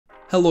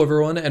Hello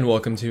everyone and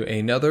welcome to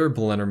another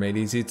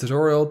BlenderMadeEasy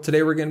tutorial.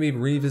 Today we're going to be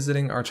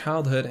revisiting our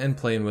childhood and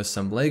playing with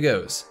some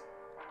Legos.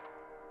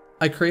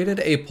 I created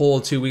a poll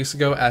 2 weeks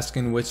ago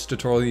asking which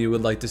tutorial you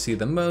would like to see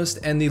the most,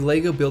 and the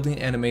Lego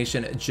building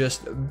animation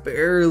just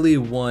barely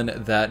won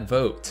that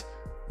vote.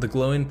 The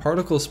glowing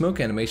particle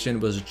smoke animation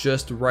was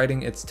just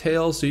riding its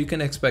tail, so you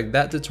can expect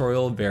that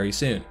tutorial very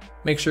soon.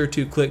 Make sure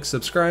to click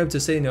subscribe to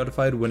stay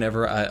notified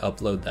whenever I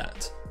upload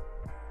that.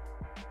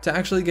 To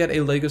actually get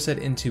a Lego set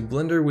into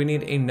Blender, we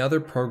need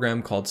another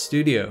program called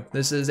Studio.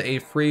 This is a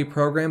free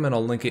program and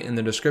I'll link it in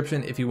the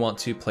description if you want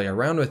to play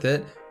around with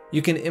it.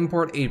 You can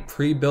import a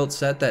pre-built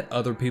set that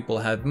other people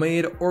have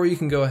made, or you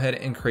can go ahead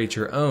and create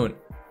your own.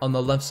 On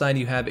the left side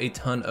you have a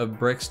ton of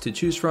bricks to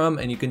choose from,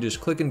 and you can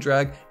just click and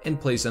drag and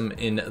place them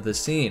in the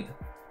scene.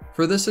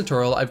 For this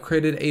tutorial I've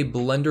created a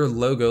Blender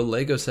logo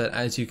Lego set,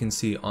 as you can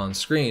see on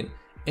screen.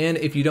 And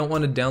if you don't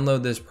want to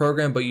download this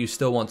program but you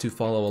still want to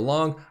follow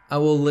along, I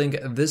will link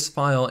this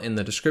file in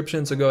the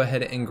description, so go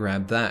ahead and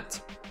grab that.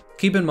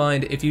 Keep in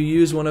mind, if you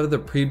use one of the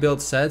pre-built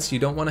sets, you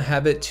don't want to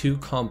have it too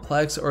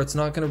complex or it's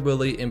not going to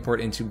really import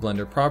into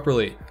Blender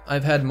properly.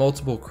 I've had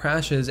multiple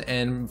crashes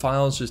and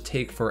files just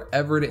take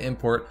forever to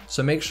import,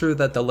 so make sure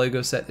that the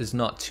Lego set is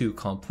not too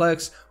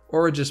complex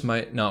or it just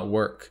might not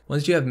work.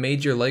 Once you have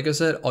made your Lego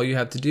set, all you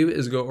have to do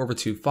is go over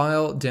to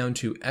File, down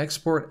to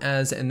Export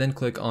As, and then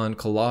click on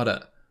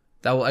Collada.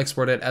 That will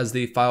export it as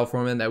the file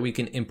format that we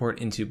can import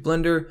into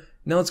Blender.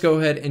 Now let's go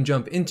ahead and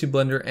jump into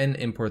Blender and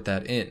import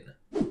that in.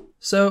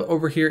 So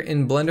over here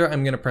in Blender,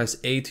 I'm going to press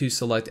A to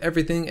select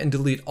everything and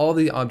delete all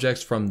the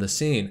objects from the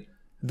scene.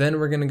 Then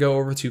we're going to go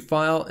over to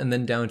File and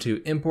then down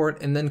to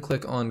Import and then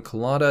click on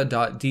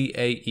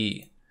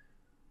collada.dae.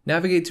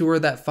 Navigate to where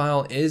that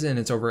file is, and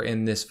it's over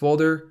in this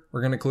folder.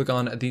 We're going to click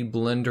on the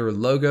Blender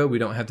logo. We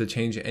don't have to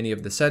change any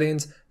of the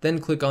settings. Then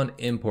click on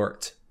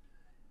Import.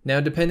 Now,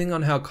 depending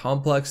on how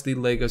complex the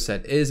Lego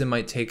set is, it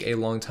might take a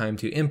long time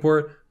to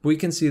import, but we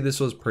can see this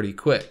was pretty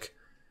quick.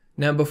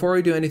 Now, before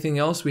we do anything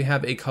else, we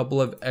have a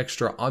couple of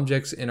extra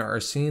objects in our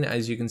scene.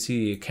 As you can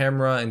see, a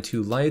camera and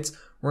 2 lights.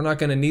 We're not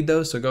going to need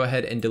those, so go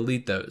ahead and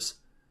delete those.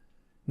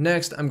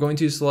 Next, I'm going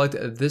to select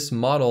this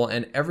model,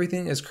 and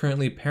everything is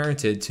currently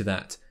parented to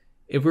that.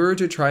 If we were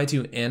to try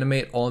to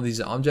animate all of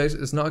these objects,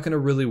 it's not going to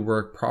really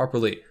work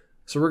properly.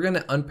 So we're going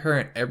to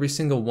unparent every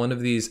single one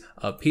of these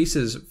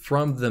pieces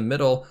from the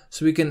middle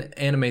so we can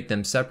animate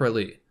them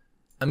separately.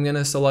 I'm going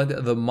to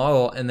select the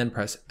model and then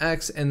press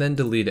X and then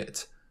delete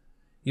it.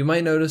 You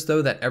might notice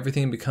though that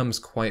everything becomes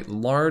quite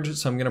large,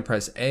 so I'm going to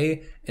press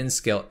A and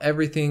scale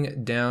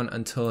everything down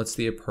until it's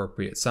the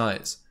appropriate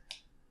size.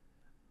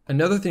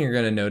 Another thing you're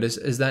going to notice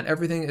is that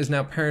everything is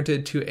now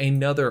parented to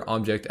another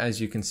object, as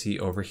you can see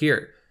over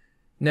here.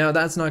 Now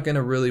that's not going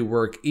to really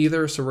work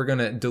either, so we're going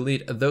to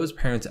delete those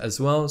parents as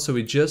well, so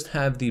we just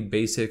have the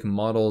basic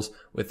models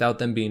without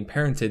them being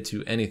parented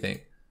to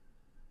anything.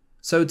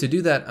 So to do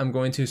that, I'm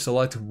going to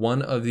select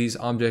one of these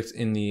objects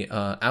in the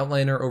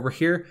outliner over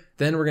here.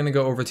 Then we're going to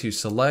go over to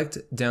Select,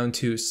 down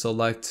to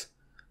Select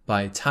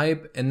by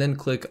Type, and then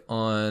click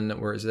on,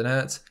 where is it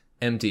at?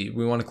 Empty.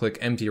 We want to click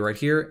Empty right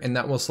here, and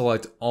that will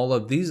select all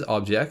of these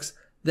objects.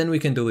 Then we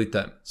can delete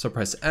them. So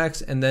press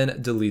X and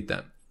then delete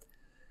them.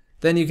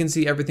 Then you can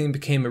see everything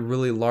became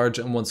really large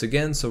once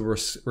again, so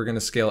we're going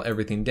to scale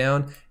everything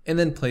down and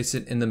then place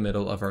it in the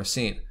middle of our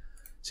scene.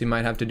 So you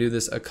might have to do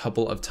this a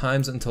couple of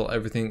times until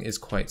everything is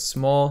quite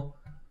small.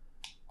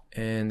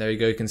 And there you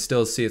go, you can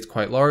still see it's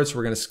quite large, so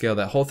we're going to scale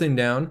that whole thing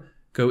down,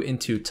 go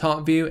into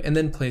top view, and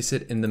then place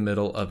it in the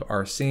middle of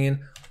our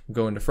scene.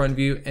 Go into front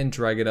view and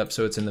drag it up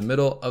so it's in the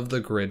middle of the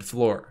grid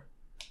floor.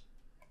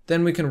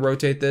 Then we can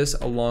rotate this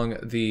along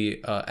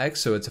the X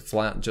so it's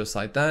flat just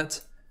like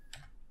that.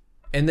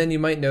 And then you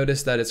might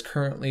notice that it's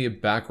currently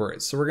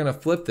backwards. So we're going to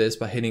flip this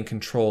by hitting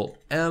Control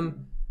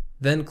M,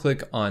 then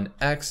click on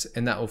X,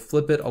 and that will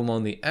flip it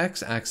along the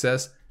X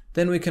axis.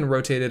 Then we can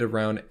rotate it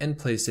around and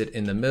place it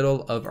in the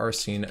middle of our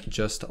scene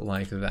just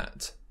like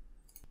that.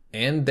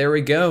 And there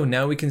we go.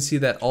 Now we can see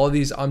that all of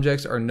these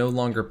objects are no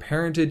longer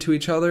parented to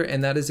each other,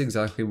 and that is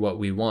exactly what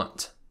we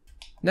want.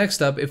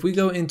 Next up, if we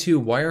go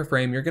into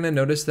wireframe, you're going to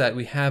notice that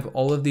we have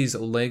all of these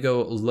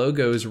Lego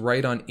logos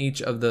right on each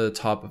of the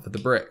top of the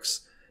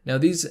bricks. Now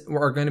these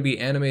are going to be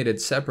animated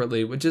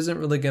separately, which isn't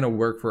really going to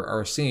work for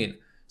our scene.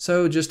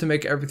 So just to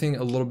make everything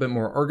a little bit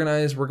more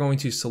organized, we're going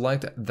to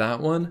select that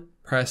one,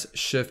 press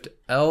Shift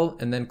L,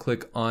 and then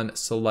click on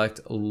Select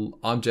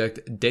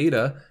Object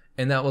Data,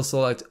 and that will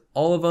select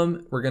all of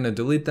them. We're going to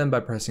delete them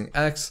by pressing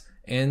X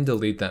and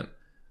delete them,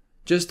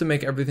 just to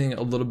make everything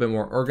a little bit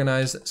more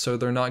organized so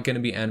they're not going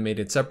to be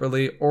animated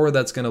separately, or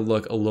that's going to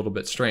look a little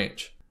bit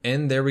strange.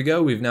 And there we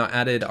go, we've now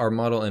added our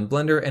model in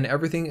Blender and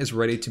everything is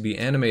ready to be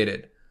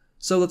animated.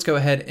 So let's go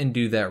ahead and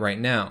do that right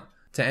now.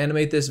 To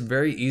animate this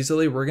very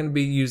easily, we're going to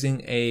be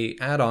using an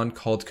add-on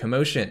called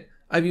Commotion.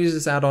 I've used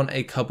this add-on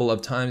a couple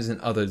of times in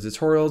other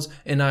tutorials,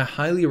 and I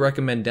highly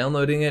recommend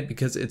downloading it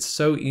because it's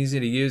so easy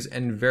to use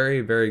and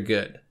very, very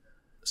good.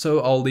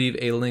 So I'll leave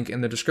a link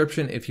in the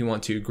description if you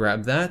want to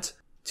grab that.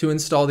 To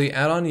install the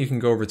add-on, you can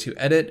go over to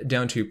Edit,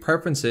 down to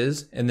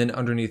Preferences, and then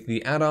underneath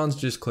the add-ons,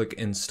 just click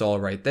Install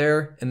right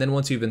there. And then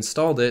once you've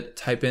installed it,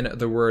 type in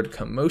the word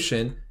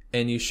Commotion,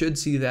 and you should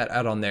see that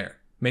add-on there.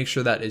 Make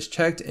sure that is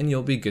checked and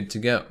you'll be good to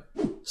go.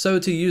 So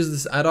to use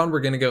this add-on, we're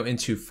going to go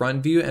into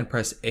Front View and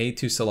press A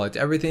to select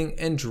everything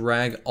and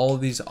drag all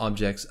of these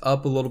objects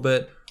up a little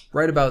bit,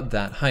 right about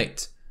that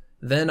height.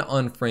 Then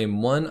on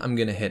frame 1, I'm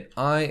going to hit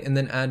I and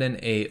then add in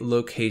a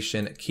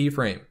location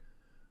keyframe.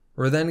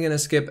 We're then going to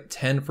skip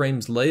 10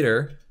 frames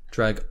later,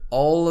 drag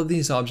all of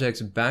these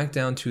objects back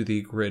down to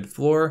the grid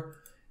floor,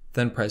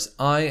 then press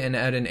I and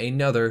add in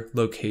another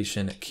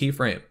location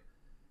keyframe.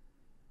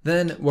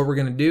 Then what we're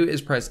going to do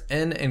is press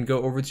N and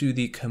go over to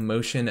the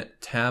Commotion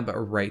tab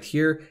right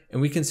here,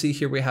 and we can see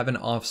here we have an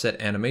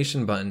offset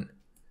animation button.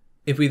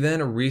 If we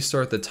then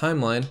restart the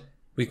timeline,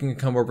 we can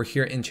come over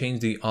here and change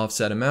the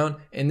offset amount,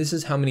 and this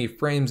is how many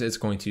frames it's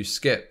going to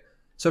skip.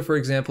 So for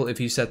example, if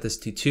you set this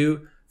to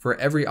 2, for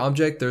every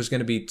object, there's going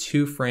to be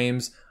 2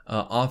 frames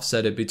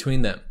offsetted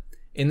between them.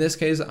 In this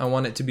case, I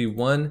want it to be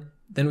 1,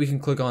 then we can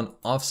click on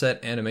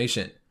Offset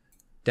Animation.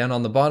 Down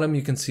on the bottom,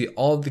 you can see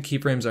all of the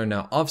keyframes are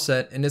now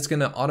offset, and it's going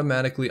to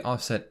automatically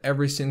offset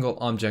every single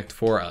object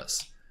for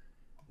us.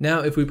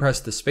 Now, if we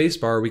press the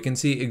spacebar, we can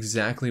see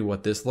exactly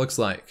what this looks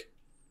like.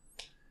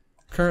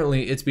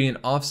 Currently, it's being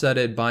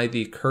offsetted by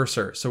the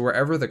cursor. So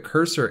wherever the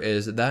cursor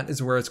is, that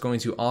is where it's going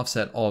to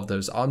offset all of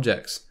those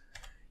objects.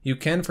 You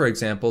can, for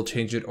example,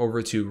 change it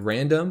over to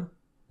random.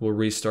 We'll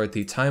restart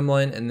the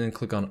timeline and then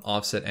click on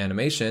offset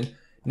animation.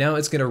 Now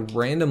it's going to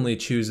randomly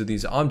choose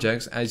these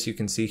objects, as you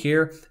can see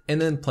here, and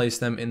then place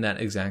them in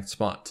that exact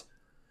spot.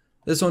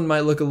 This one might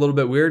look a little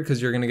bit weird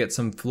because you're going to get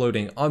some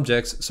floating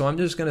objects, so I'm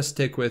just going to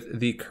stick with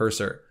the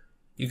cursor.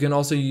 You can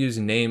also use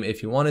name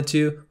if you wanted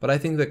to, but I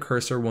think the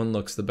cursor one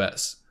looks the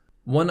best.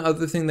 One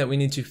other thing that we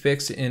need to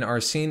fix in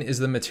our scene is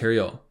the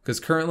material,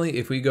 because currently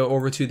if we go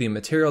over to the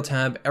material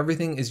tab,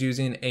 everything is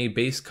using a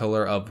base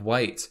color of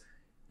white.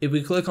 If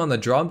we click on the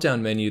drop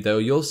down menu though,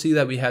 you'll see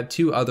that we have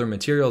 2 other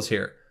materials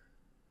here.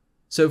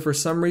 So for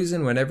some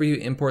reason, whenever you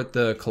import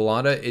the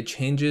collada, it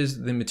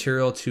changes the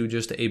material to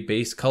just a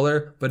base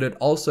color, but it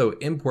also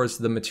imports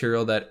the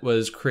material that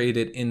was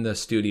created in the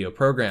studio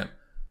program.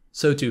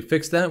 So to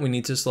fix that, we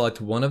need to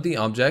select one of the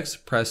objects,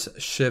 press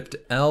Shift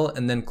L,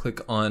 and then click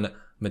on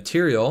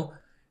Material,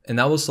 and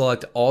that will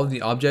select all of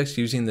the objects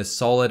using the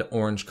solid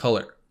orange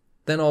color.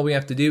 Then all we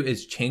have to do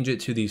is change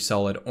it to the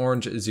solid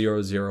orange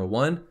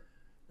 001,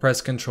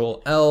 press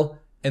Ctrl L,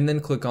 and then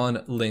click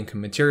on Link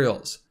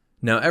Materials.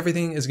 Now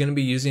everything is going to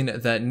be using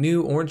that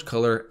new orange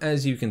color,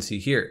 as you can see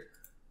here.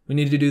 We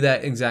need to do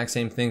that exact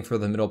same thing for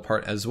the middle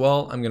part as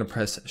well. I'm going to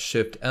press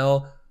Shift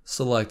L,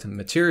 select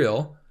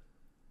Material,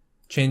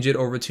 change it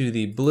over to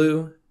the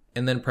blue,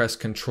 and then press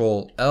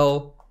Ctrl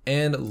L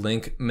and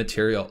Link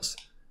Materials.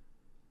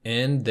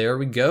 And there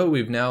we go,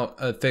 we've now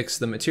fixed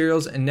the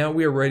materials, and now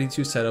we are ready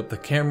to set up the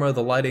camera,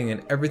 the lighting,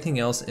 and everything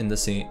else in the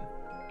scene.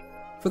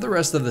 For the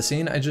rest of the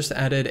scene, I just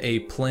added a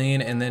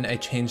plane, and then I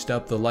changed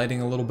up the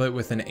lighting a little bit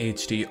with an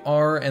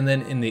HDR, and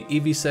then in the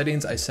Eevee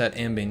settings, I set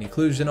ambient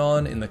occlusion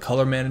on. In the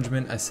color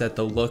management, I set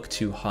the look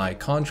to high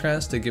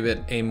contrast to give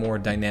it a more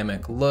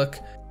dynamic look.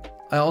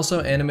 I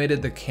also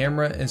animated the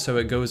camera, and so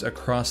it goes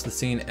across the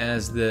scene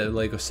as the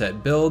Lego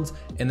set builds,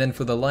 and then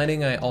for the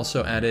lighting I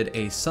also added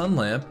a sun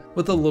lamp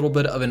with a little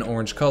bit of an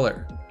orange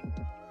color.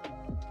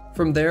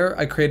 From there,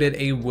 I created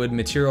a wood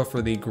material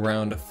for the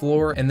ground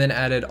floor, and then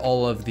added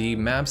all of the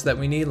maps that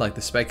we need, like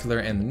the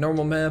specular and the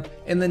normal map,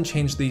 and then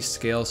changed the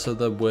scale so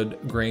the wood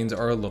grains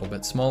are a little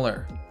bit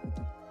smaller.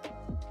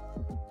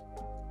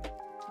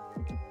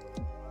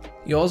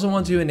 You also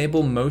want to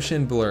enable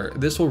motion blur.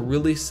 This will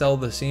really sell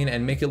the scene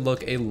and make it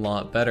look a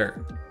lot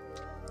better.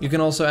 You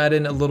can also add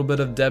in a little bit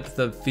of depth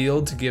of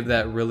field to give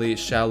that really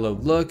shallow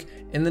look,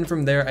 and then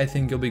from there I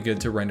think you'll be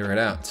good to render it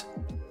out.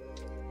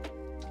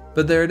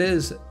 But there it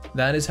is.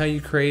 That is how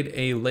you create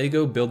a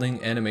Lego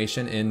building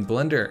animation in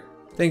Blender.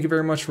 Thank you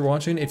very much for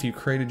watching. If you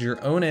created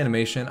your own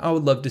animation, I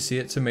would love to see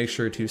it, so make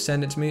sure to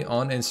send it to me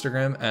on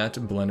Instagram at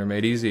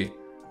BlenderMadeEasy.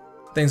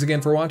 Thanks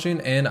again for watching,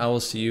 and I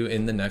will see you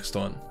in the next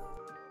one.